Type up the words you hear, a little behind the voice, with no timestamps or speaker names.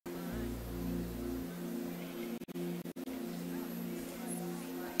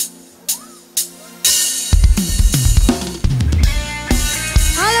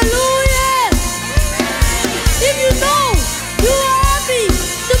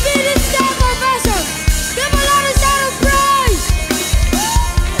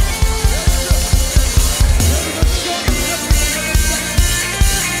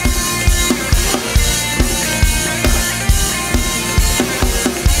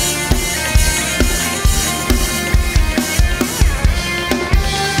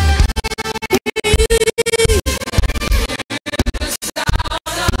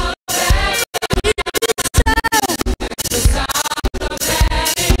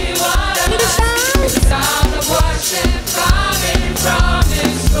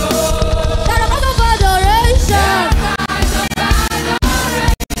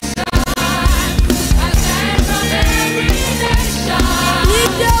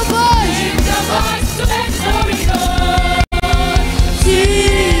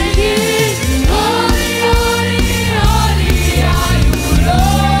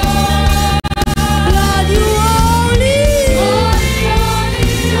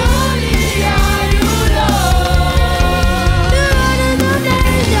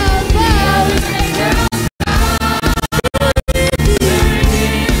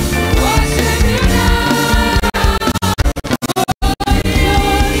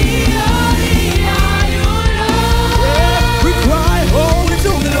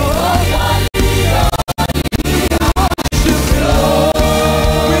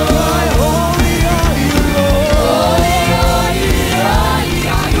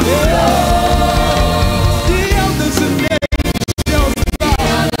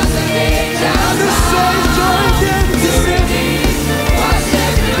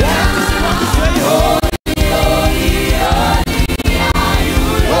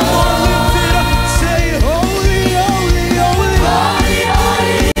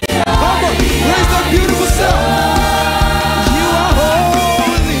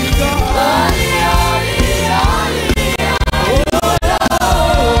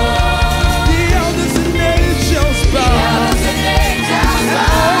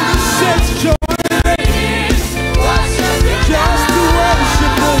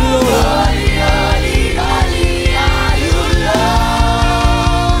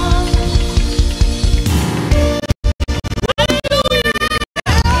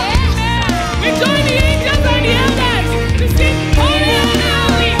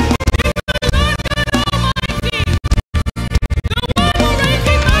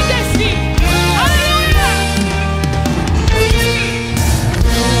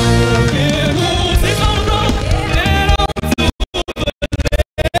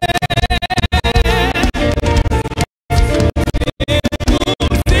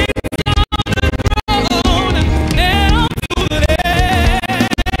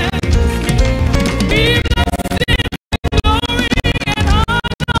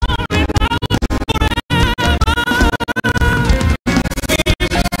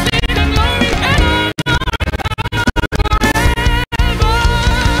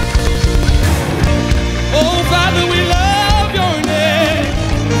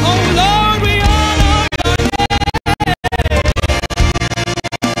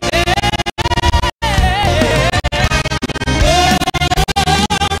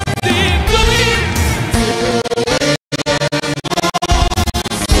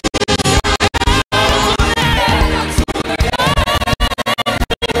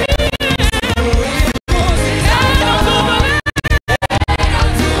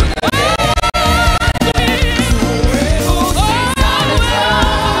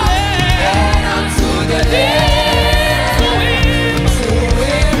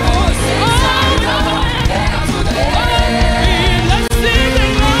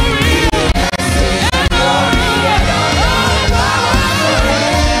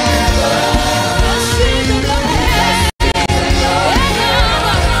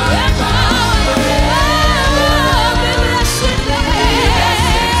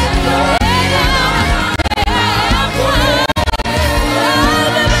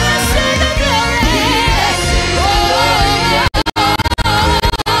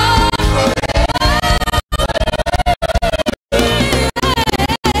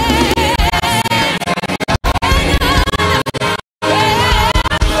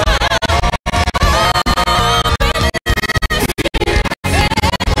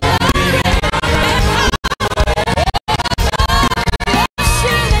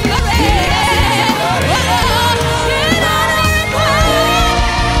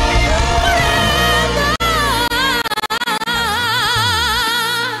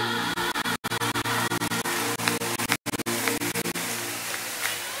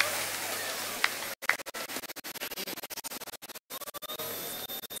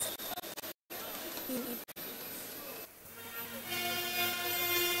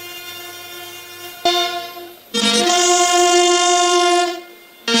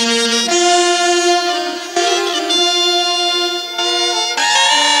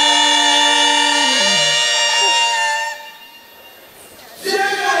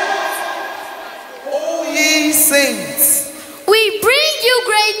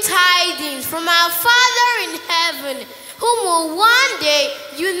Father in heaven, whom will one day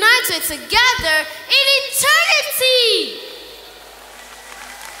unite us together in eternity.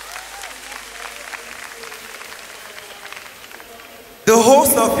 The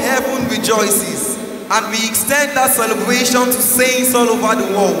host of heaven rejoices, and we extend that celebration to saints all over the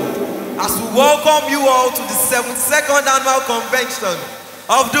world as we welcome you all to the 72nd Annual Convention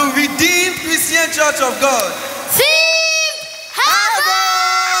of the Redeemed Christian Church of God. Themed Heaven!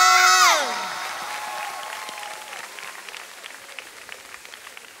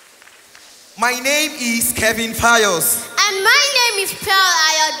 My name is Kevin Pius. And my name is Pearl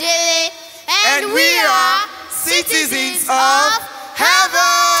Ayodele. And we are citizens of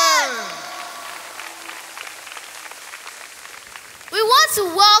Heaven! We want to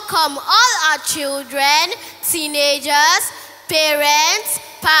welcome all our children, teenagers, parents,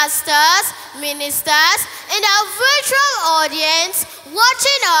 pastors, ministers, and our virtual audience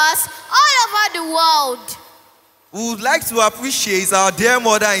watching us all over the world. We would like to appreciate our dear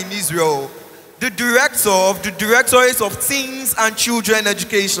mother in Israel, the director of the Directorate of Teens and Children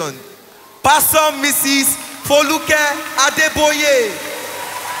Education, Pastor Mrs. Foluke Adeboye.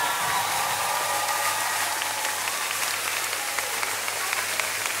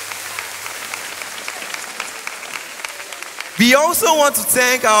 We also want to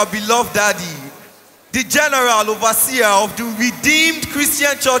thank our beloved daddy, the General Overseer of the Redeemed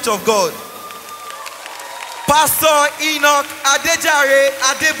Christian Church of God, Pastor Enoch Adejare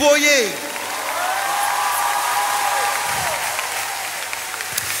Adeboye.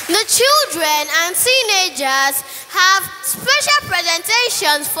 The children and teenagers have special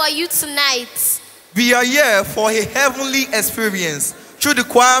presentations for you tonight. We are here for a heavenly experience through the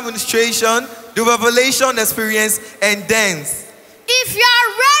choir administration, the revelation experience, and dance. If you are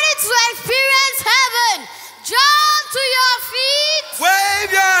ready to experience heaven, jump to your feet,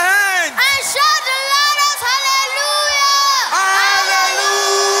 wave your hands, and shout the loudest hallelujah!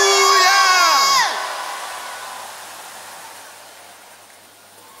 Hallelujah!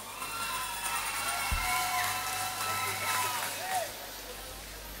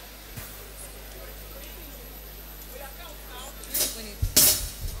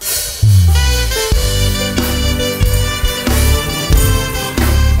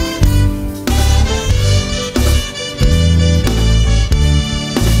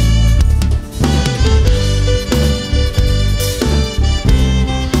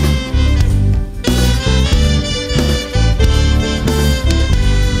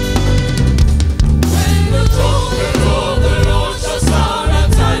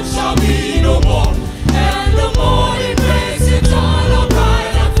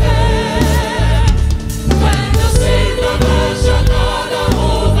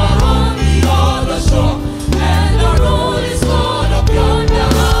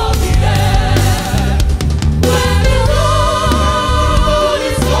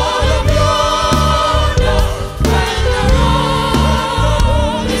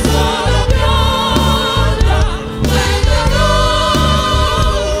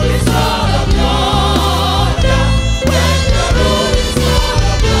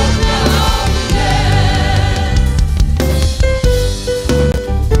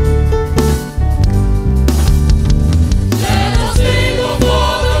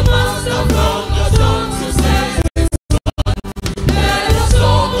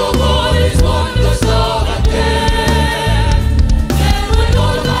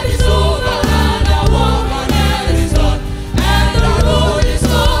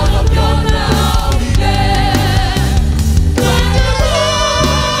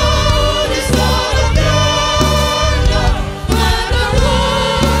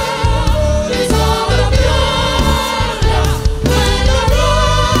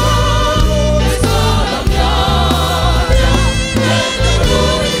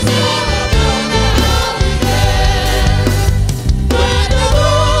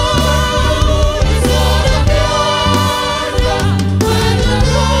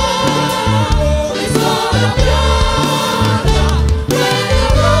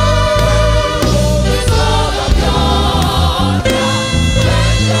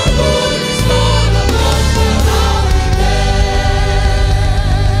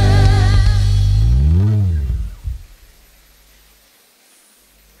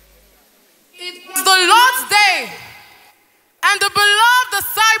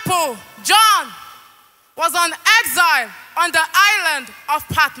 was on exile on the island of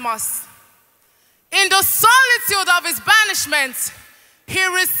Patmos. In the solitude of his banishment, he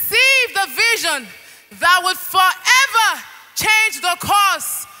received a vision that would forever change the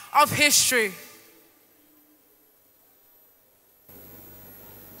course of history.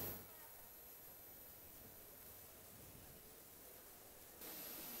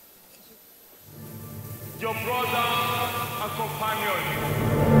 your brother and companion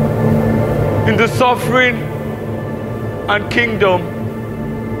in the suffering and kingdom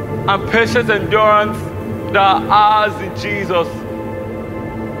and patient endurance that are ours in Jesus,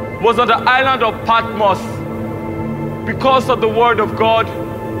 was on the island of Patmos because of the word of God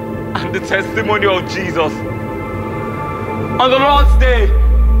and the testimony of Jesus. On the Lord's day,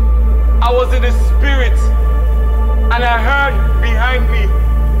 I was in the spirit and I heard behind me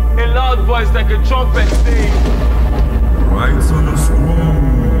a loud voice like a trumpet saying, "Write on a scroll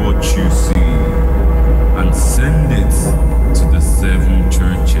what you see and send it to the 7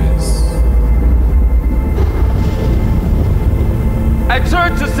 churches." I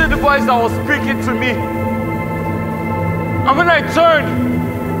turned to see the voice that was speaking to me. And when I turned,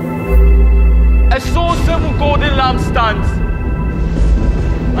 I saw 7 golden lampstands.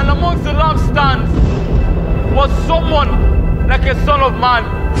 And amongst the lampstands was someone like a son of man,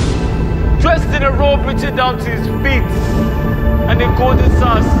 dressed in a robe reaching down to his feet, and a golden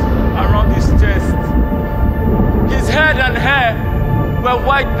sash around his chest. His head and hair were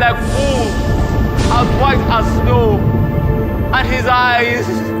white like wool, as white as snow. And his eyes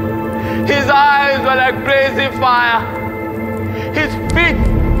were like blazing fire. His feet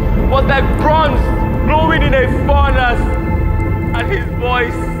was like bronze glowing in a furnace. And his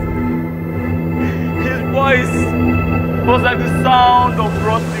voice was like the sound of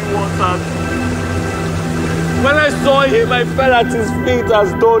rushing waters. When I saw him, I fell at his feet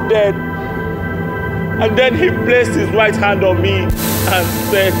as though dead. And then he placed his right hand on me and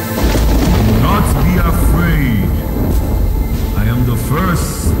said, "Do not be afraid. I am the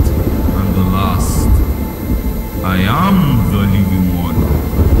first and the last. I am the living one.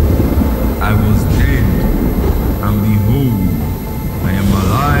 I was dead, and behold, I am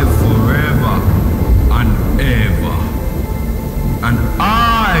alive forever and ever. And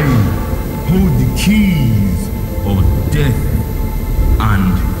I hold the keys of death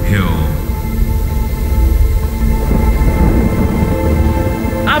and hell."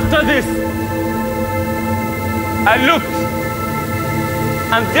 After this, I looked,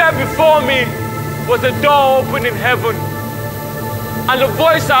 and there before me was a door open in heaven. And the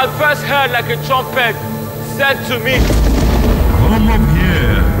voice I had first heard like a trumpet said to me, "Come up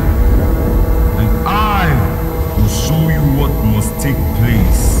here, and I will show you what must take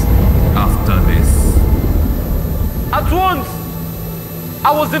place after this." At once,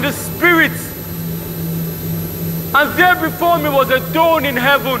 I was in the spirit, and there before me was a throne in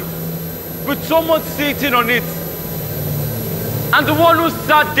heaven with someone sitting on it. And the one who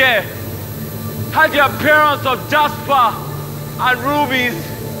sat there had the appearance of jasper and rubies.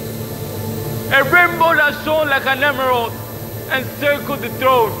 A rainbow that shone like an emerald encircled the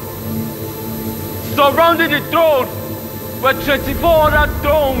throne. Surrounding the throne were 24 other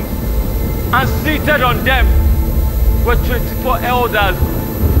thrones, and seated on them were 24 elders.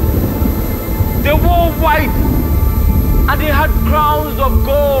 They wore white, and they had crowns of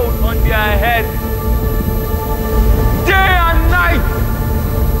gold on their heads. Day and night,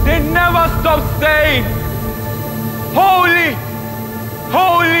 they never stopped saying, "Holy,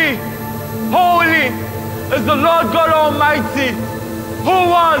 holy, holy is the Lord God Almighty, who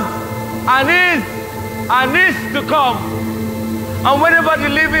was and is to come." And whenever the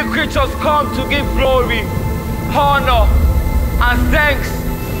living creatures come to give glory, honor, and thanks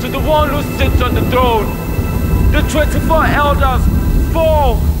to the one who sits on the throne, the 24 elders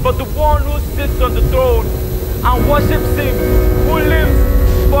fall for the one who sits on the throne and worships him who lives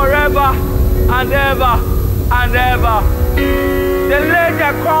forever and ever and ever. They lay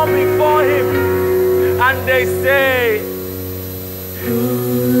their crown before him and they say,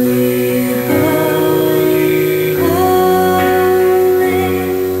 Holy, holy,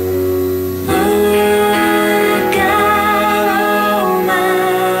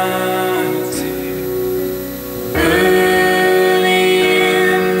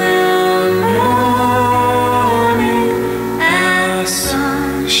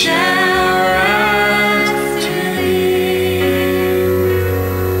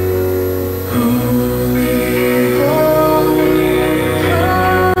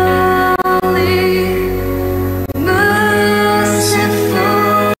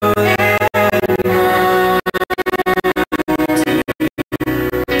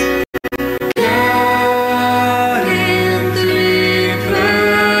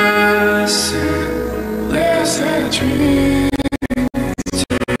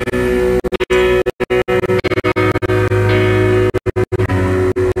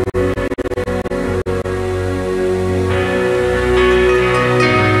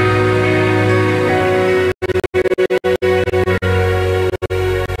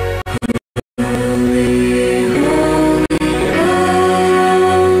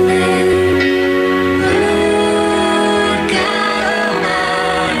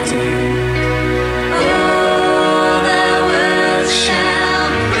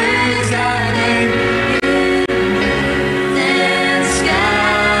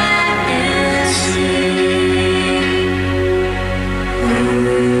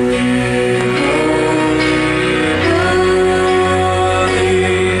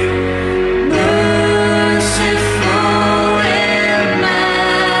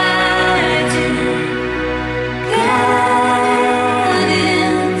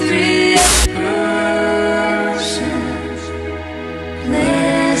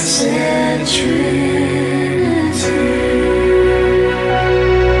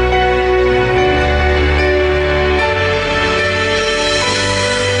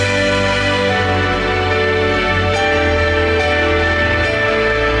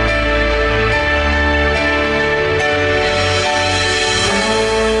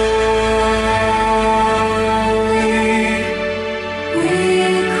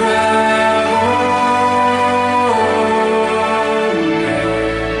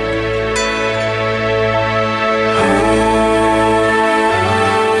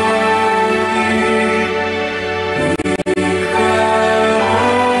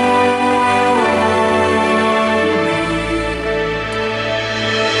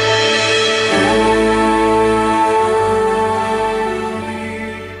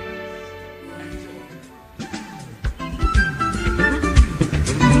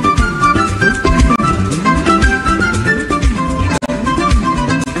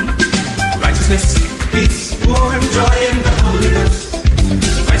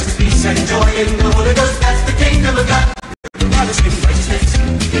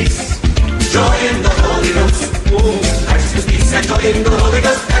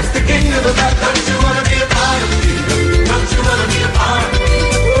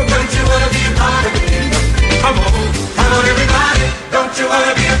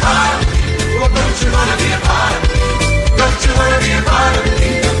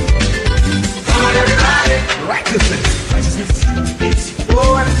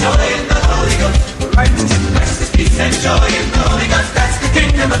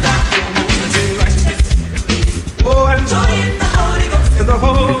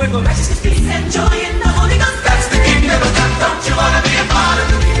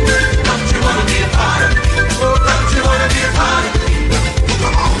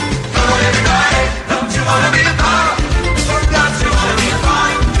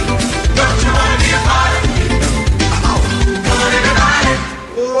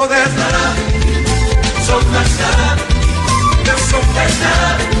 Oh, there's love, so much love. There's so much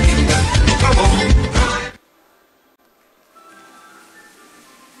love. Come on.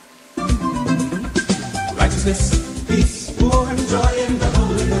 Righteousness, peace, war, and joy in the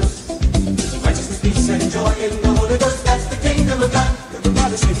Holy Ghost. Righteousness, peace, and joy in the Holy Ghost. That's the kingdom of God.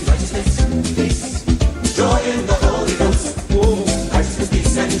 Everybody sing righteousness, peace, joy in the Holy Ghost. Oh, righteousness,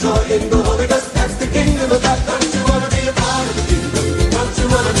 peace, and joy in the Holy Ghost. That's the kingdom of God. Don't you want to be a part of the kingdom? Don't you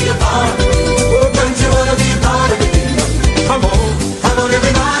want to be a part of it? Oh, don't you want to be a part of the kingdom? Come on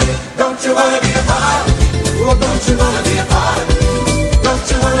everybody. Don't you want to be a part of it? Oh, don't you want to be a part of it?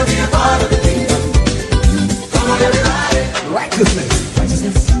 Don't you want to be a part of the kingdom? Come on everybody. Righteousness,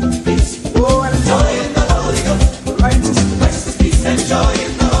 peace, oh, and joy in the Holy Ghost. Righteousness, peace, and joy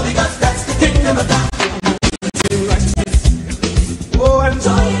in the Holy Ghost. That's the kingdom of God. Righteousness, oh, and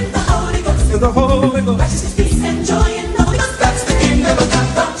joy in the Holy Ghost. In the Holy Ghost. Righteousness, peace, and joy in the Holy Ghost. That's the kingdom of God.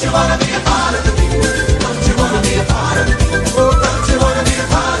 Don't you want to be a part of the kingdom? Don't you want to be a part of the kingdom? Oh, don't you want to be a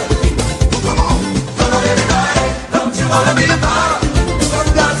part of the kingdom? Come on everybody. Don't you want to be a part of it?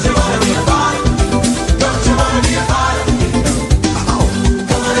 Don't you want to be a part of it? Don't you want to be a part of it? Come on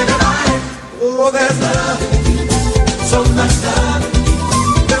everybody. Oh, there's love, so much love.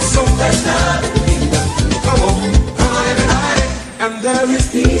 There's so much love in the kingdom. Come on everybody. And there is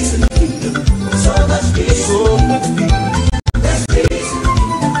peace in the kingdom. So much peace, so much peace. There's peace in the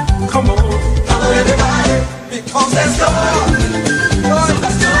kingdom. Come on everybody. Because there's joy. So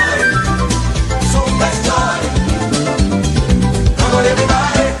much joy. So much joy. Come on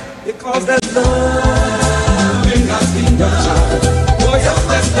everybody. Because there's love in God's kingdom. Oh yes,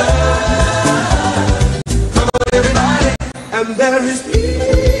 there's love. Come on everybody. And there is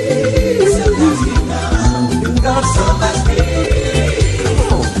peace in God's kingdom. In God's so much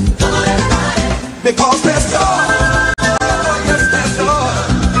peace. Come on everybody. Because there's joy. Yes, there's joy.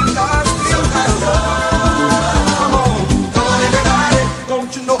 In God's kingdom. Come on everybody.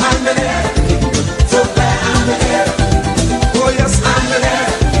 Don't you know I'm in there? So glad I'm in there. Oh yes, I'm in there.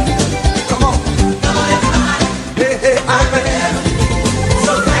 Come on everybody. Hey, I'm in there.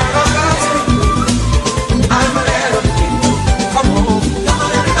 So glad I'm in there. Come on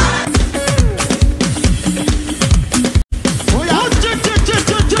everybody.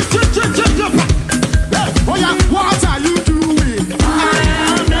 Oh yeah, what are you doing? I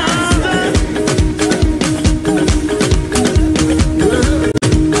am nothing.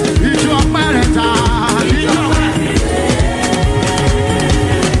 It's your parental.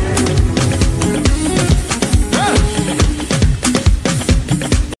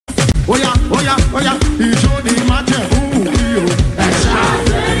 Oh yeah, it's only matter who you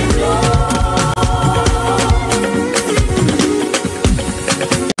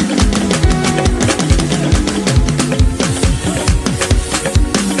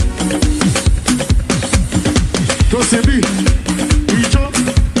to say me,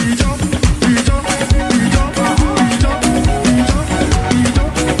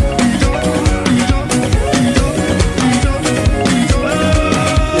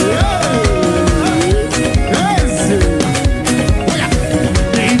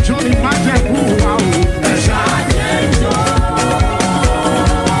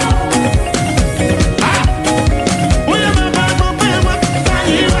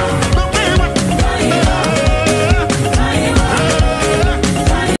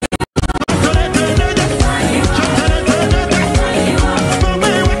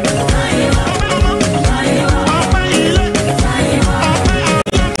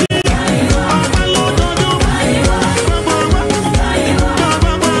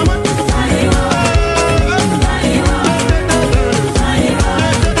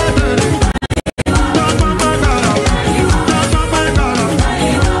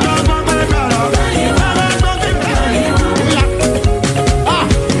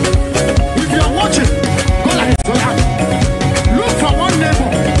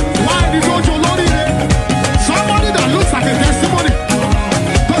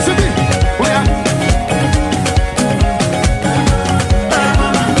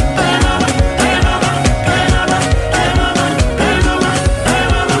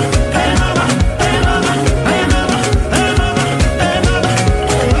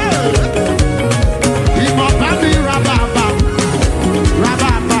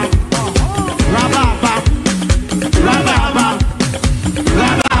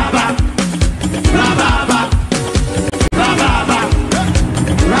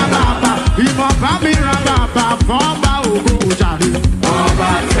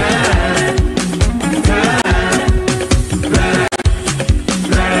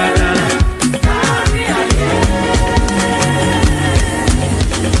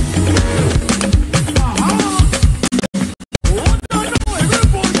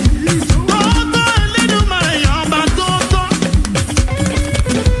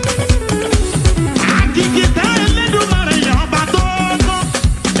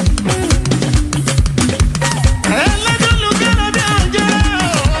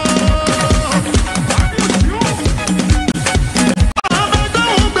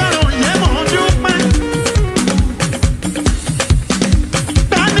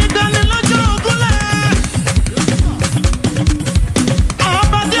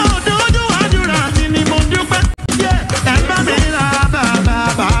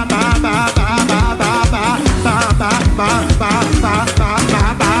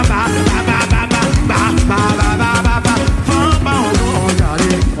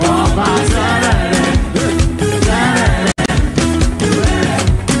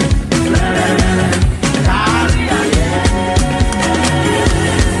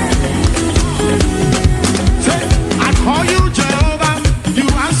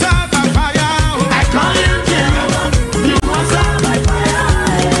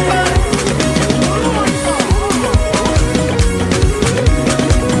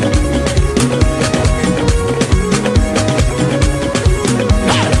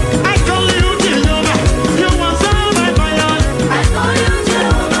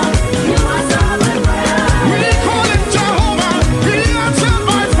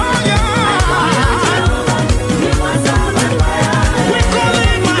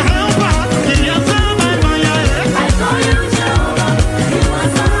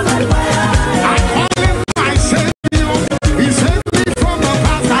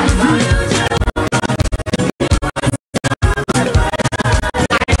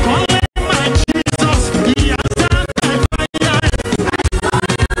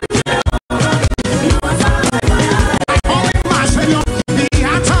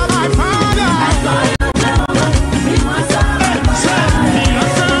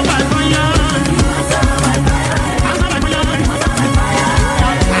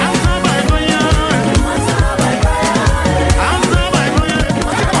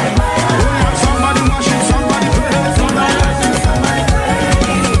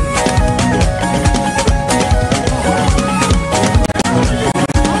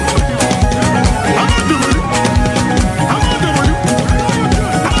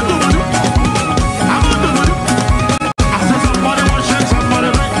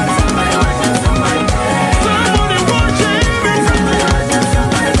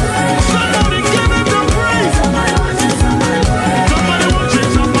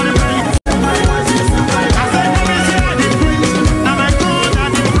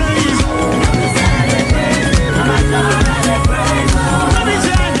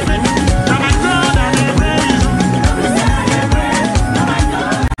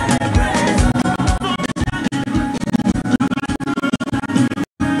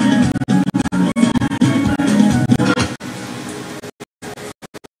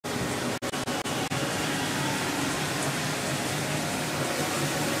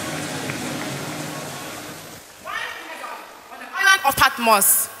 of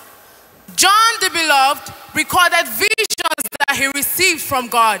Patmos. John the Beloved recorded visions that he received from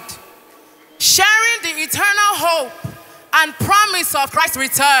God, sharing the eternal hope and promise of Christ's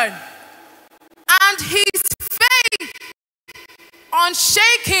return. And his faith,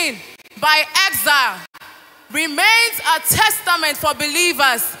 unshaken by exile, remains a testament for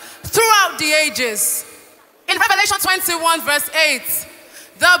believers throughout the ages. In Revelation 21 verse 8,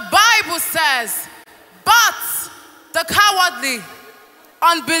 the Bible says, "But the cowardly,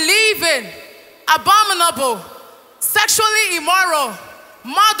 unbelieving, abominable, sexually immoral,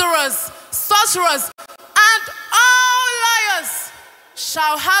 murderers, sorcerers, and all liars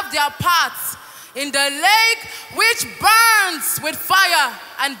shall have their parts in the lake which burns with fire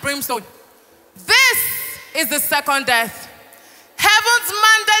and brimstone." This is the second death. Heaven's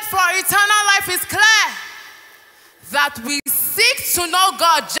mandate for eternal life is clear: that we seek to know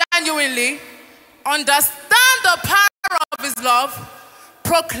God genuinely, understand the power of his love,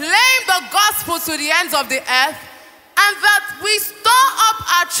 proclaim the gospel to the ends of the earth, and that we store up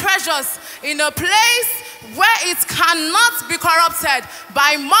our treasures in a place where it cannot be corrupted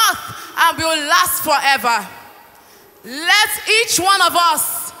by moth and will last forever. Let each one of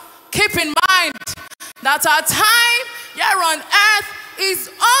us keep in mind that our time here on earth is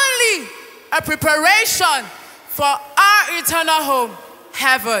only a preparation for our eternal home,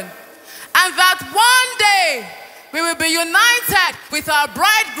 heaven. And that one day we will be united with our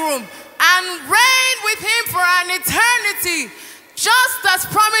bridegroom and reign with him for an eternity, just as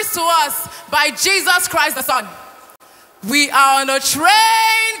promised to us by Jesus Christ the Son. We are on a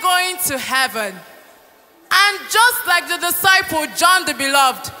train going to heaven. And just like the disciple John the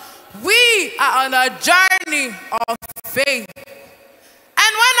Beloved, we are on a journey of faith.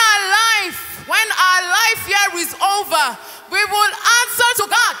 And when our life here is over, we will answer to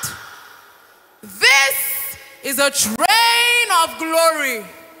God. This is a train of glory.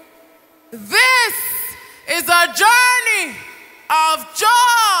 This is a journey of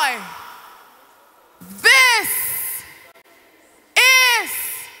joy. This is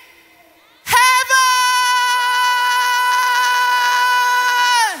heaven.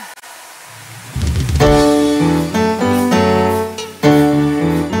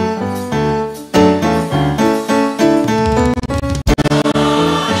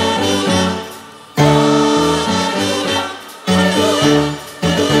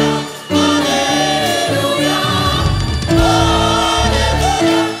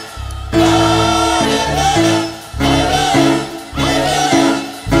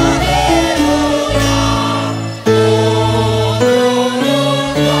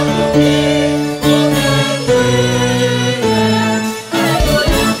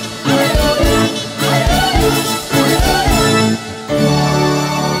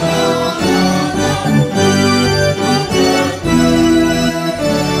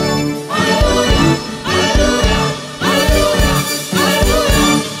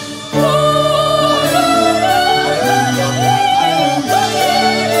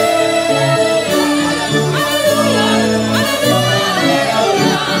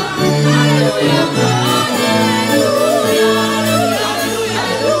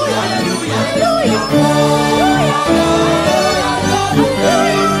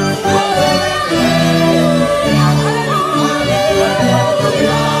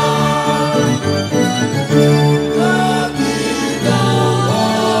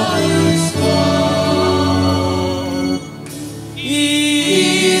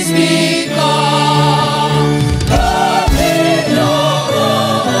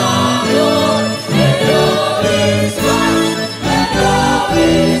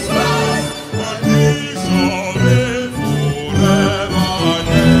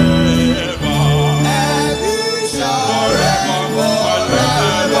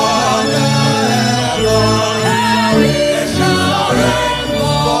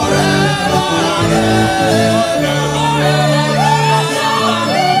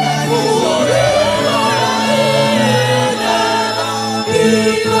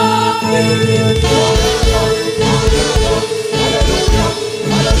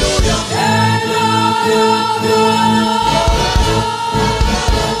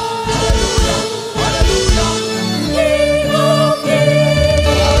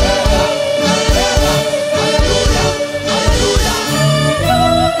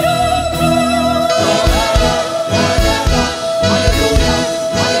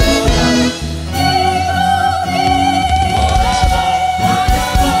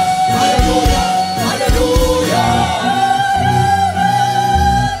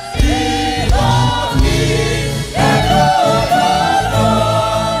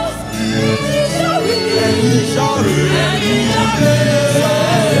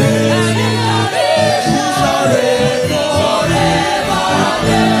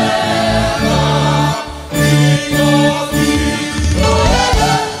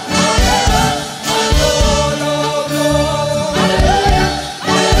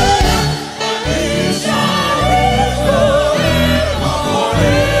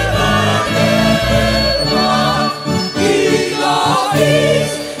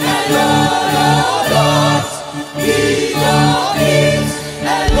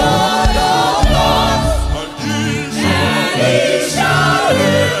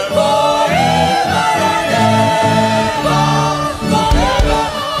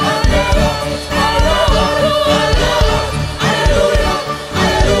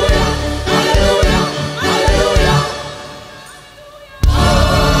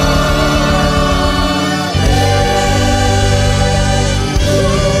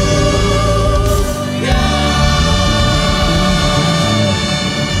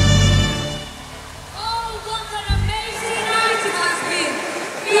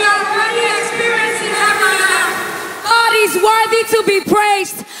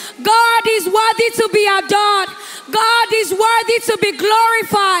 God is worthy to be adored. God is worthy to be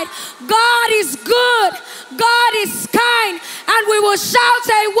glorified. God is good. God is kind. And we will shout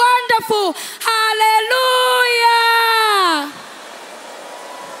a wonderful hallelujah.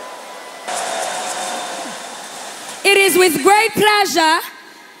 It is with great pleasure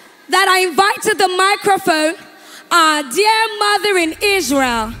that I invite to the microphone our dear mother in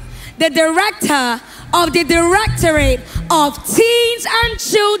Israel, the director of the Directorate of Teens and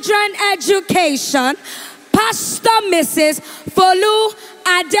Children Education, Pastor Mrs. Folu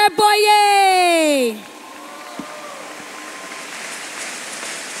Adeboye.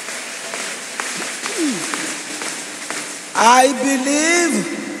 I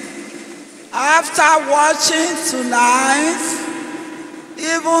believe after watching tonight,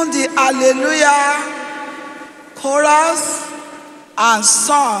 even the Hallelujah chorus and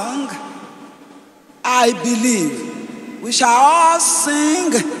song, I believe we shall all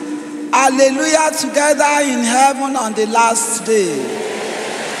sing Hallelujah together in heaven on the last day.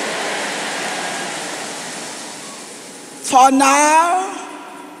 For now,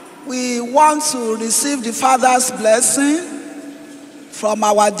 we want to receive the Father's blessing from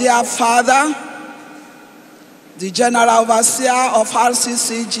our dear Father, the General Overseer of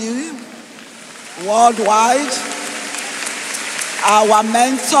Rccg worldwide, our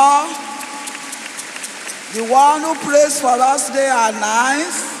mentor, the one who prays for us day and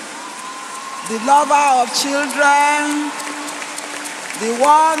night, the lover of children, the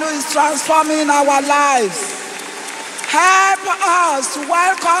one who is transforming our lives. Help us to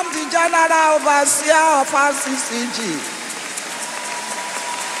welcome the General Overseer of Rccg.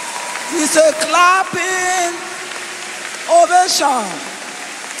 It's a clapping ovation.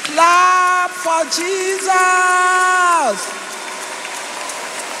 Clap for Jesus.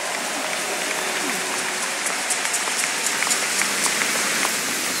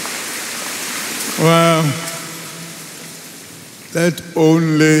 Well, let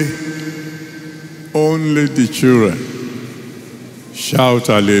only the children shout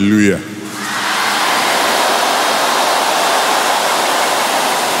hallelujah.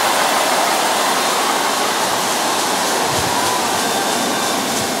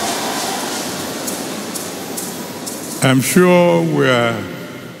 I'm sure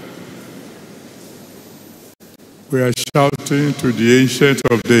we are shouting to the Ancient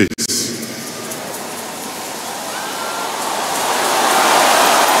of Days.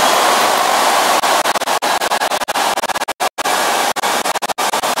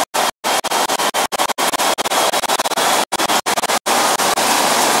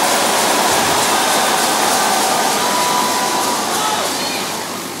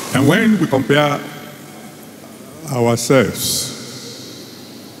 And when we compare ourselves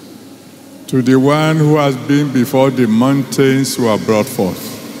to the one who has been before the mountains were brought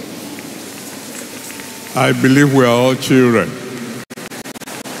forth, I believe we are all children.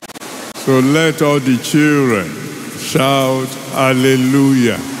 So let all the children shout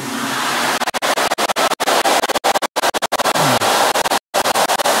hallelujah.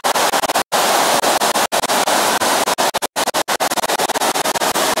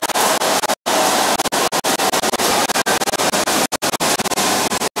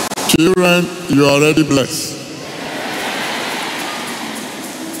 Children, you are already blessed.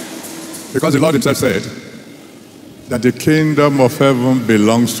 Because the Lord himself said that the kingdom of heaven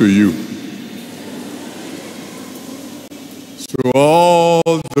belongs to you. So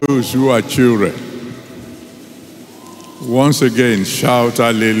all those who are children, once again shout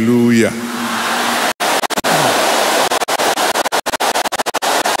hallelujah.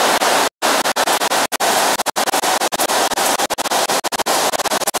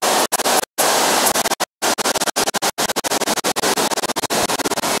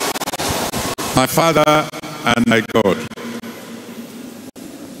 My Father and my God,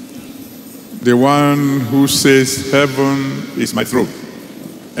 the one who says heaven is my throne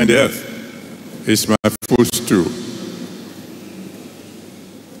and the earth is my footstool.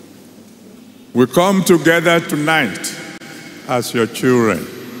 We come together tonight as your children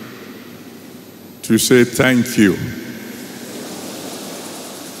to say thank you.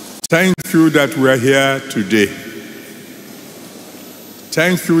 Thank you that we are here today.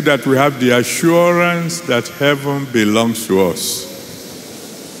 Thank you that we have the assurance that heaven belongs to us.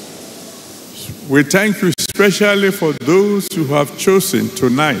 We thank you especially for those who have chosen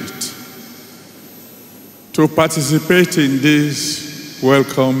tonight to participate in this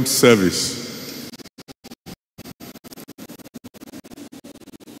welcome service.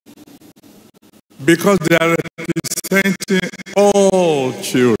 Because they are representing all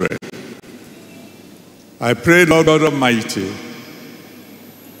children. I pray, Lord God Almighty,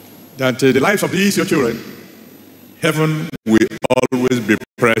 that in the lives of these your children, heaven will always be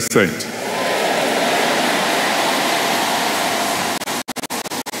present.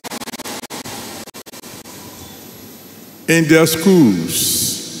 In their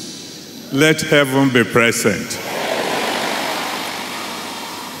schools, let heaven be present.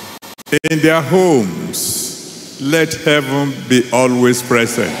 In their homes, let heaven be always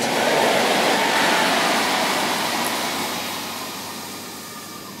present.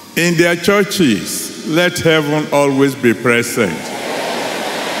 In their churches, let heaven always be present.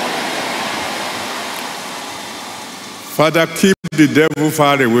 Father, keep the devil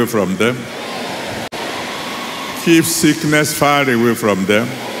far away from them. Keep sickness far away from them.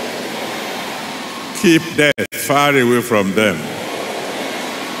 Keep death far away from them.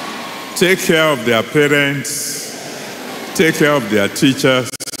 Take care of their parents. Take care of their teachers.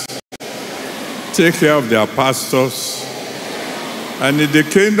 Take care of their pastors. And in the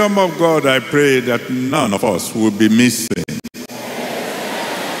kingdom of God, I pray that none of us will be missing.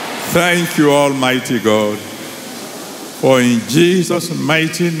 Thank you, Almighty God, for in Jesus'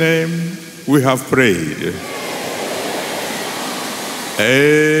 mighty name we have prayed.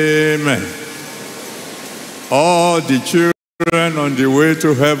 Amen. All the children on the way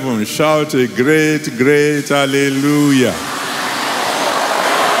to heaven shout a great, great hallelujah.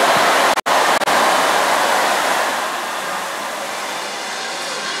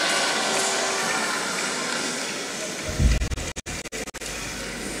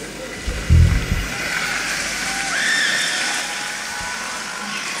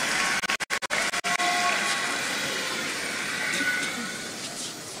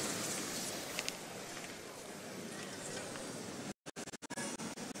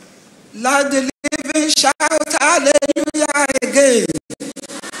 Let the living shout hallelujah again.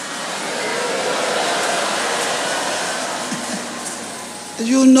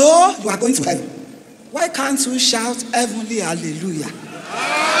 You know you are going to heaven. Why can't you shout heavenly hallelujah?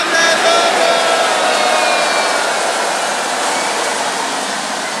 Hallelujah!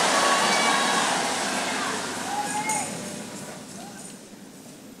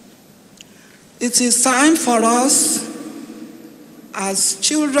 It is time for us as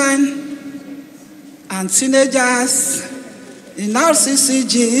children and teenagers in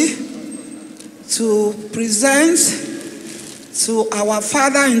Rccg to present to our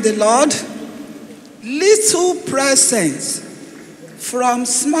Father in the Lord little presents from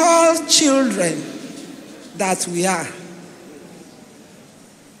small children that we are.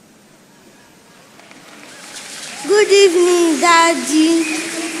 Good evening, Daddy.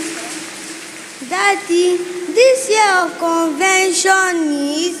 Daddy, this year of convention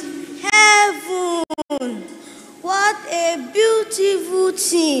is heaven. What a beautiful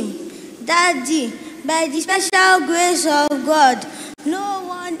theme. Daddy, by the special grace of God, no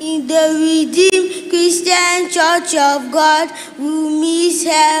one in the Redeemed Christian Church of God will miss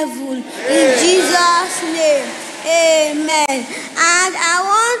heaven. In Jesus' name, amen. And I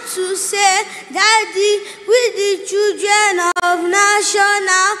want to say, Daddy, with the children of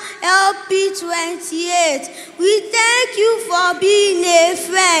National LP 28, we thank you for being a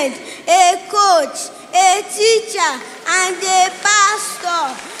friend, a coach, a teacher, and a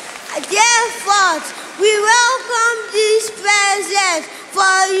pastor. Therefore, we welcome this present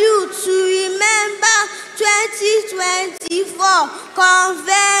for you to remember 2024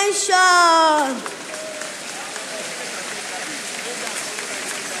 convention.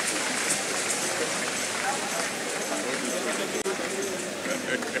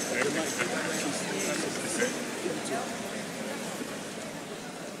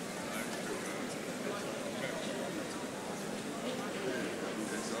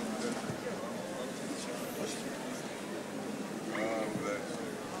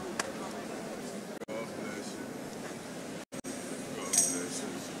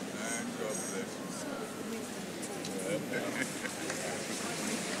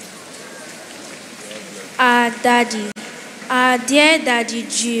 Our Daddy, our dear Daddy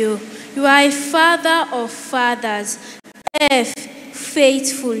Gio, you are a father of fathers, F,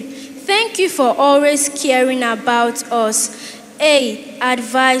 faithful. Thank you for always caring about us. A,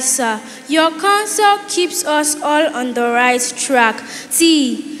 advisor, your counsel keeps us all on the right track.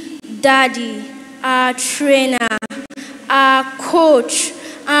 T, Daddy, our trainer, our coach,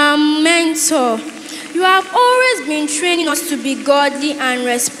 our mentor. You have always been training us to be godly and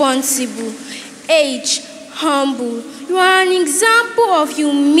responsible. H, humble. You are an example of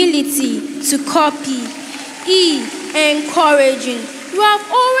humility to copy. E, encouraging. You have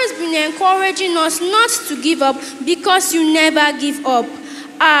always been encouraging us not to give up because you never give up.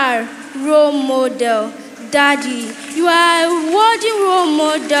 R, role model. Daddy, you are a worthy role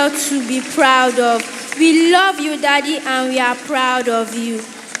model to be proud of. We love you, Daddy, and we are proud of you.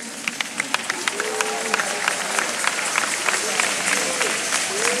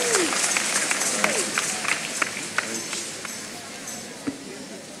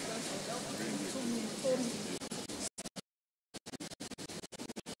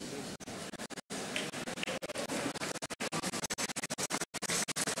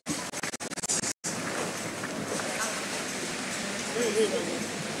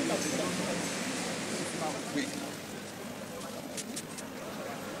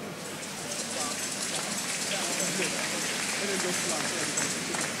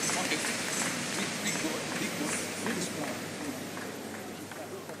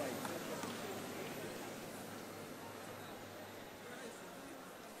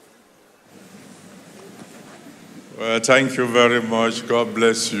 Well, thank you very much. God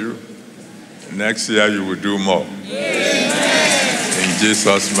bless you. Next year you will do more. Amen. In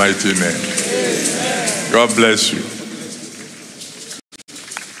Jesus' mighty name. Amen. God bless you.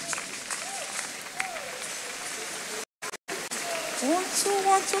 Don't you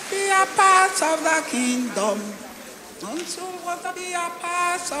want to be a part of the kingdom? Don't you want to be a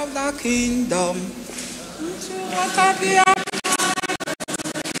part of the kingdom? Don't you want to be a part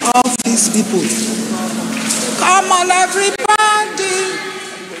of his people? Come on, everybody.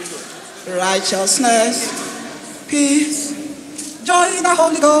 Righteousness, peace, joy in the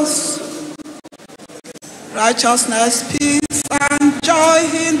Holy Ghost. Righteousness, peace, and joy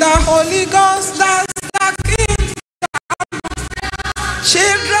in the Holy Ghost. That's the kingdom.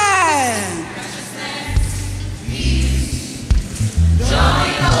 Children. Joy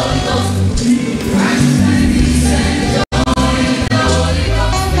in the Holy Ghost.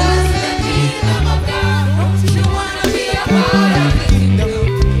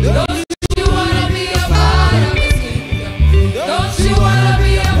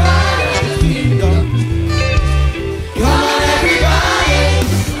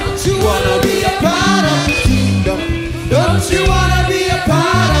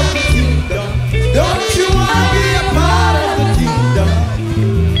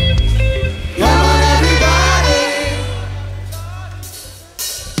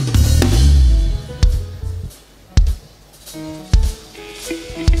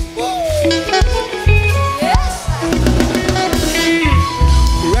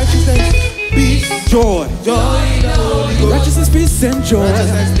 Joy, righteousness, peace, and joy.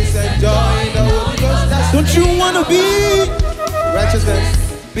 Don't you wanna be righteousness,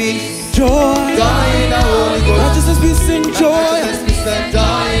 peace, joy? Righteousness, peace, and joy.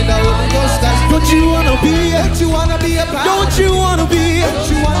 Don't you wanna be? Don't you wanna be a part? Don't you wanna be?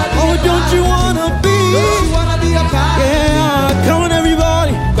 Oh, don't you wanna be? Yeah, come on,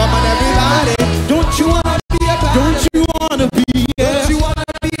 everybody. Come on, everybody. Don't you wanna be a part? Don't you wanna be? Don't you wanna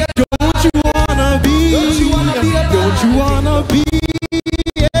be? Don't you wanna be? Don't you wanna be? Don't you wanna be?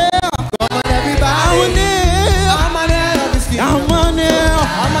 Yeah. Come on, everybody. I'm on there. I'm on there. I'm on there.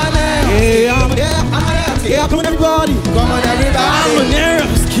 I'm on there. Yeah, I'm there. Yeah, come on, everybody. Come on, everybody. I'm on there.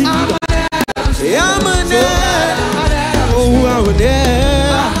 Yeah, I'm on there. Oh, I'm on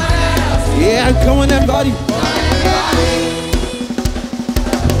there. Yeah, come on, everybody.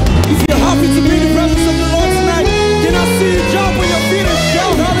 If you're happy to be in the presence of the Lord tonight, can I see you jump on your feet and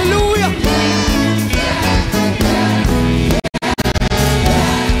shout hallelujah?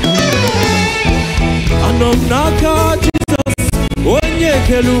 Anomnaka Jesus, onye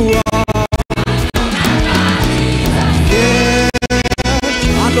kelua. Yeah,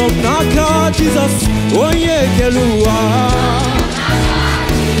 anomnaka Jesus, onye kelua.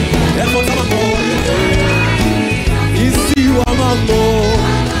 Isi wa mambo,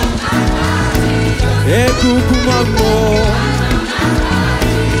 ekuku mambo,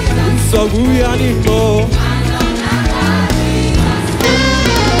 nsoguya nimo.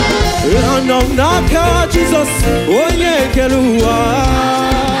 Anomnaka Jesus, onye kelua.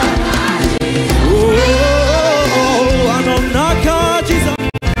 Oh, anomnaka Jesus,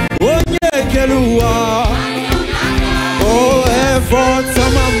 onye kelua. Oh, effort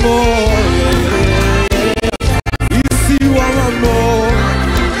samamo, isi wa mamo,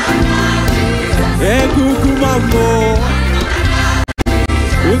 ekuku mamo,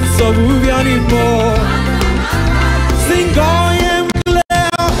 unsogubi animo. Sing I am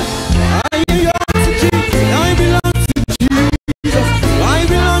glad, I belong to Jesus, I belong to Jesus, I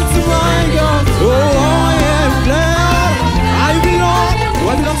belong to my God. Oh, I am glad, I belong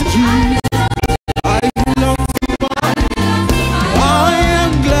to Jesus.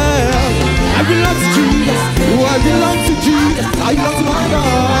 I belong to Jesus. I belong to my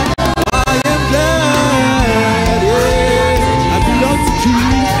God. I am glad.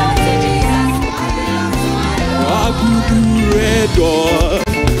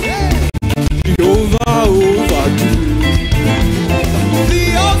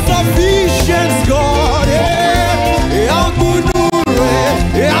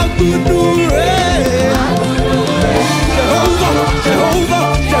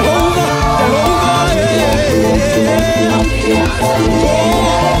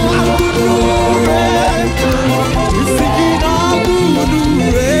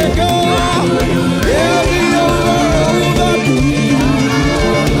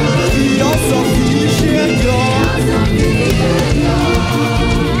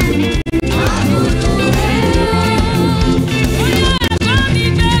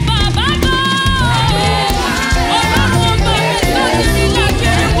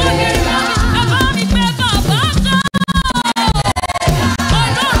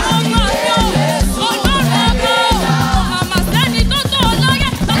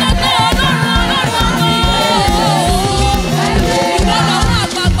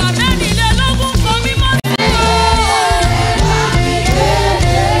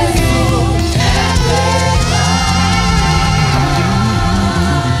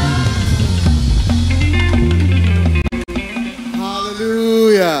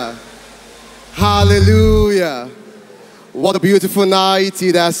 What a beautiful night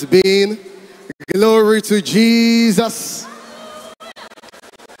it has been. Glory to Jesus.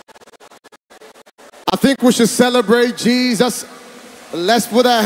 I think we should celebrate Jesus. Let's put our